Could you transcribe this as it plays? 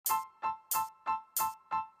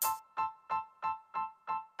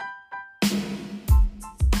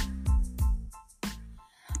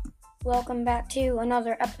Welcome back to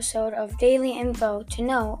another episode of Daily Info to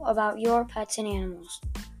know about your pets and animals.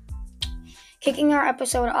 Kicking our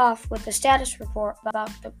episode off with a status report about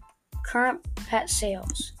the current pet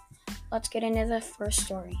sales. Let's get into the first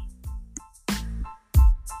story.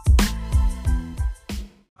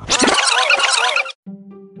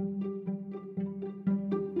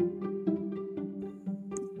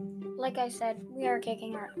 Like I said, we are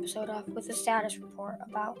kicking our episode off with a status report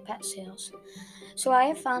about pet sales. So I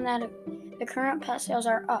have found that the current pet sales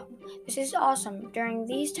are up. This is awesome. During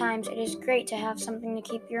these times, it is great to have something to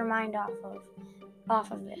keep your mind off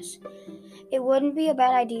of this. It wouldn't be a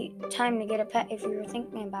bad time to get a pet if you were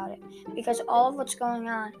thinking about it, because all of what's going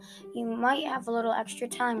on, you might have a little extra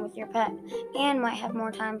time with your pet and might have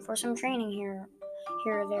more time for some training here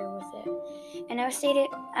or there with it. An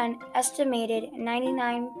estimated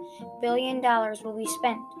 $99 billion will be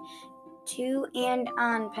spent to and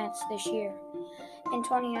on pets this year. In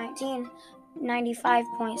 2019,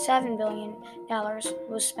 $95.7 billion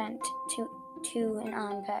was spent to and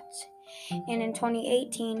on pets. And in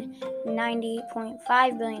 2018,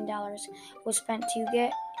 $90.5 billion was spent to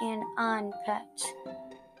get and on pets.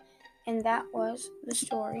 And that was the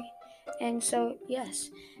story. And so,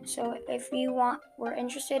 if you were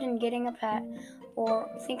interested in getting a pet or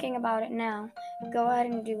thinking about it now, go ahead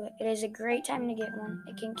and do it. It is a great time to get one.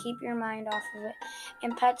 It can keep your mind off of it.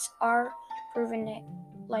 And pets are proven to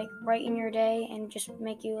brighten your day and just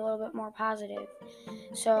make you a little bit more positive.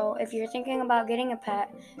 So if you're thinking about getting a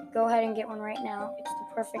pet, go ahead and get one right now. It's the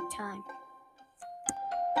perfect time.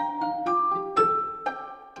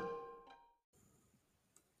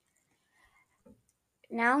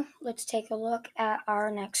 Now, let's take a look at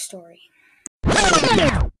our next story.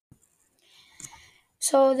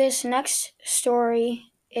 So this next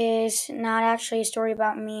story is not actually a story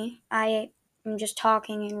about me. I am just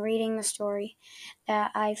talking and reading the story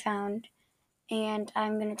that I found, and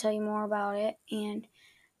I'm going to tell you more about it. And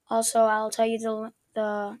also, I'll tell you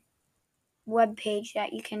the web page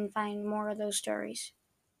that you can find more of those stories.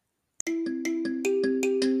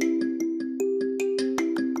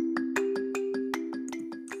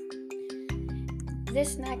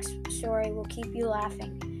 This next story will keep you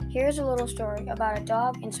laughing. Here's a little story about a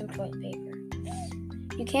dog and some toilet paper.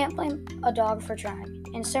 You can't blame a dog for trying,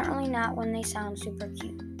 and certainly not when they sound super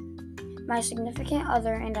cute. My significant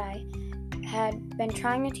other and I had been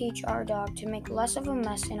trying to teach our dog to make less of a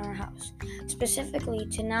mess in our house, specifically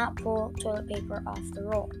to not pull toilet paper off the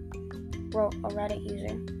roll, wrote a Reddit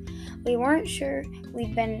user. We weren't sure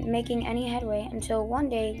we'd been making any headway until one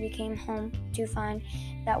day we came home to find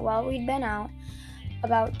that while we'd been out,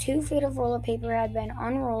 about 2 feet of roll of paper had been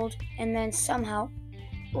unrolled and then somehow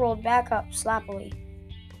rolled back up sloppily.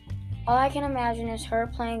 All I can imagine is her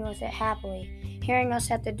playing with it happily, hearing us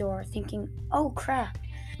at the door, thinking, "Oh crap,"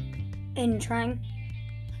 and trying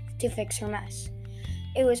to fix her mess.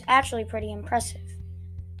 It was actually pretty impressive.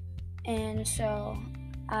 And so,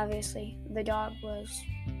 obviously, the dog was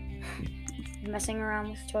messing around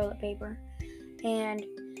with toilet paper. And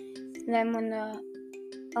then when the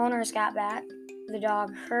owners got back, the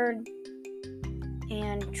dog heard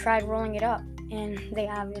and tried rolling it up, and they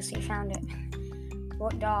obviously found it.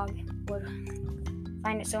 What dog would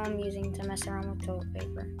find it so amusing to mess around with toilet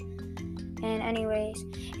paper? And anyways,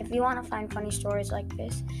 if you want to find funny stories like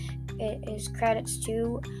this, it is credits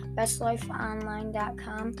to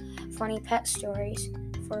bestlifeonline.com funny pet stories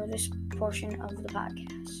for this portion of the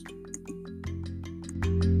podcast.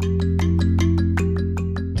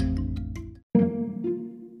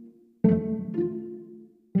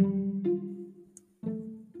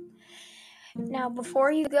 Now,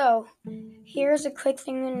 before you go, here's a quick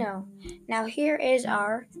thing to know. Now, here is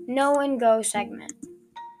our Know and Go segment.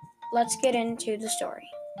 Let's get into the story.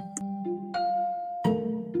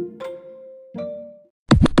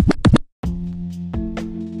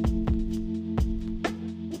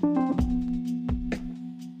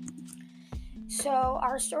 So,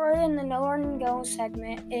 our story in the Know and Go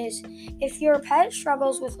segment is if your pet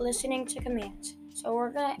struggles with listening to commands. So, we're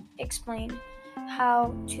going to explain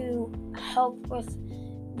how to help with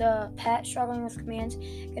the pet struggling with commands.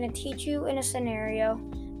 I'm going to teach you in a scenario,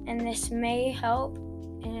 and this may help.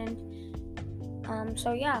 And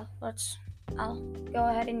I'll go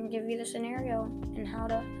ahead and give you the scenario and how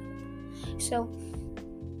to. So,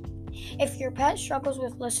 if your pet struggles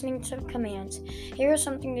with listening to commands, here's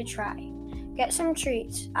something to try. Get some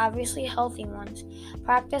treats, obviously healthy ones.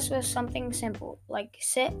 Practice with something simple, like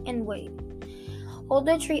sit and wait. Hold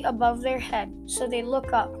the treat above their head so they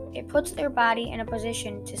look up. It puts their body in a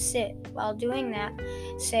position to sit. While doing that,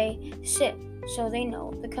 say sit so they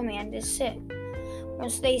know the command is sit.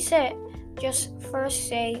 Once they sit, Just first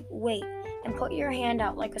say wait and put your hand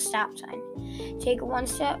out like a stop sign. Take one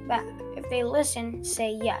step back. If they listen,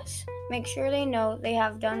 say yes. Make sure they know they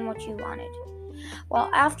have done what you wanted. Well,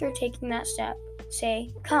 after taking that step,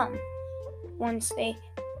 say come. Once they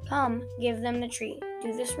come, give them the treat.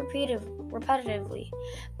 Do this repetitively,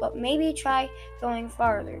 but maybe try going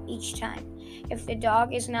farther each time. If the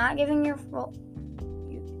dog is not giving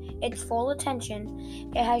its full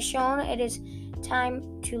attention, it has shown it is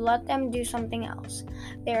time to let them do something else.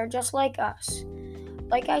 They are just like us.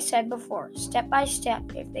 Like I said before, step by step,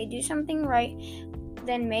 if they do something right,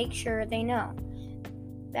 then make sure they know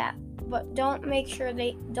that. But don't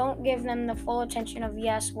give them the full attention of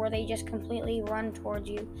yes, where they just completely run towards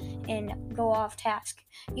you and go off task.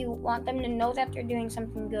 You want them to know that they're doing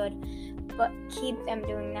something good, but keep them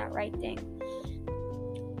doing that right thing.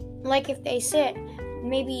 Like if they sit,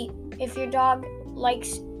 maybe if your dog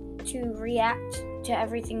likes to react to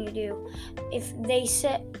everything you do, if they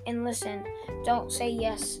sit and listen, don't say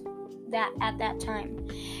yes at that time.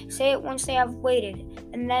 Say it once they have waited,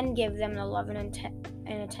 and then give them the love and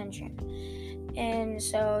attention. And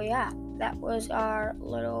so yeah, that was our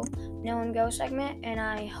little know and go segment, and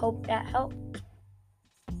I hope that helped.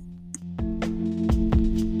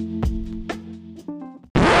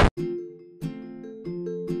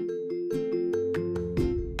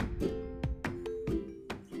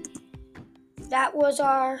 That was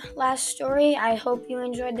our last story. I hope you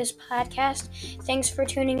enjoyed this podcast. Thanks for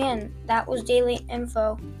tuning in. That was daily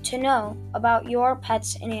info to know about your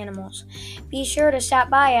pets and animals. Be sure to stop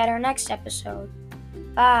by at our next episode.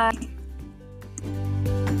 Bye.